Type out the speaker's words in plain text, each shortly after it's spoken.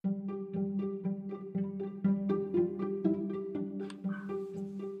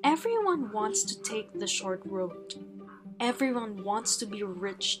Everyone wants to take the short road. Everyone wants to be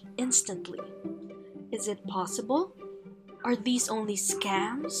rich instantly. Is it possible? Are these only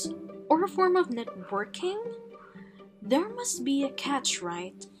scams? Or a form of networking? There must be a catch,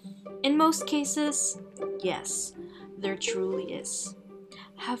 right? In most cases, yes, there truly is.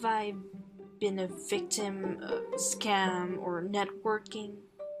 Have I been a victim of scam or networking?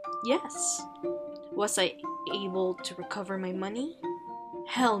 Yes. Was I able to recover my money?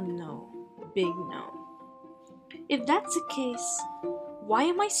 Hell no. Big no. If that's the case, why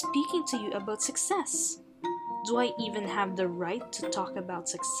am I speaking to you about success? Do I even have the right to talk about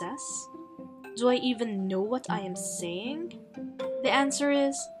success? Do I even know what I am saying? The answer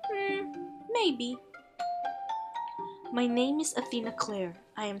is, maybe. My name is Athena Claire.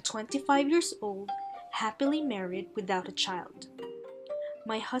 I am 25 years old, happily married without a child.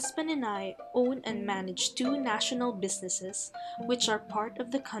 My husband and I own and manage two national businesses which are part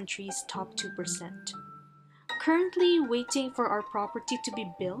of the country's top 2%. Currently waiting for our property to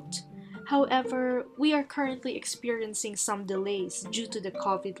be built. However, we are currently experiencing some delays due to the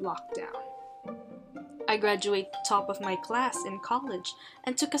COVID lockdown. I graduated top of my class in college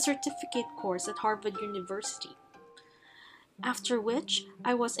and took a certificate course at Harvard University. After which,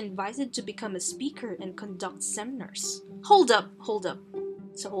 I was invited to become a speaker and conduct seminars. Hold up.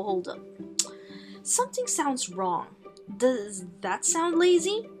 Something sounds wrong. Does that sound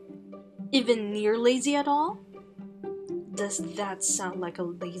lazy? Even near lazy at all? Does that sound like a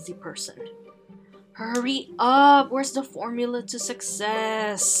lazy person? Hurry up! Where's the formula to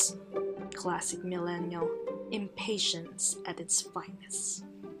success? Classic millennial. Impatience at its finest.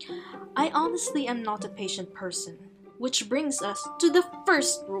 I honestly am not a patient person, which brings us to the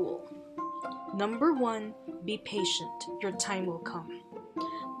first rule. Number 1, be patient. Your time will come.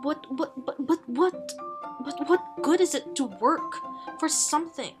 But what good is it to work for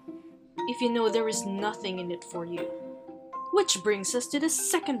something if you know there is nothing in it for you? Which brings us to the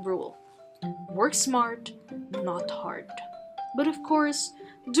second rule. Work smart, not hard. But of course,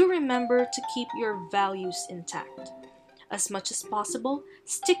 do remember to keep your values intact. As much as possible,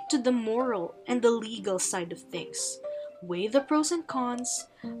 stick to the moral and the legal side of things. Weigh the pros and cons.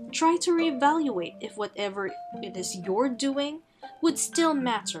 Try to reevaluate if whatever it is you're doing would still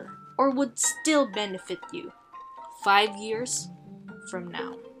matter or would still benefit you 5 years from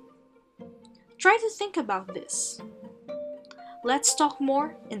now. Try to think about this. Let's talk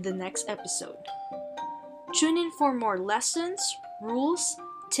more in the next episode. Tune in for more lessons, rules,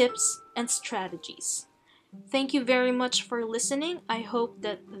 tips, and strategies. Thank you very much for listening. I hope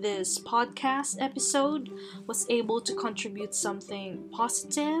that this podcast episode was able to contribute something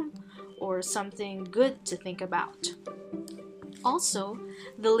positive or something good to think about. Also,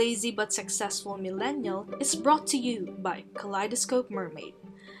 The Lazy But Successful Millennial is brought to you by Kaleidoscope Mermaid.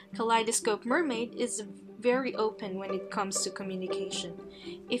 Kaleidoscope Mermaid is very open when it comes to communication.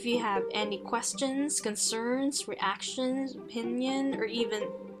 If you have any questions, concerns, reactions, opinion, or even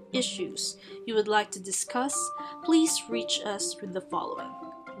issues you would like to discuss, please reach us with the following: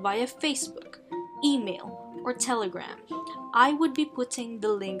 via Facebook, email, or Telegram. I would be putting the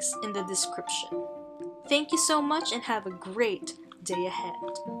links in the description. Thank you so much and have a great day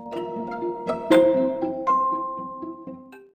ahead.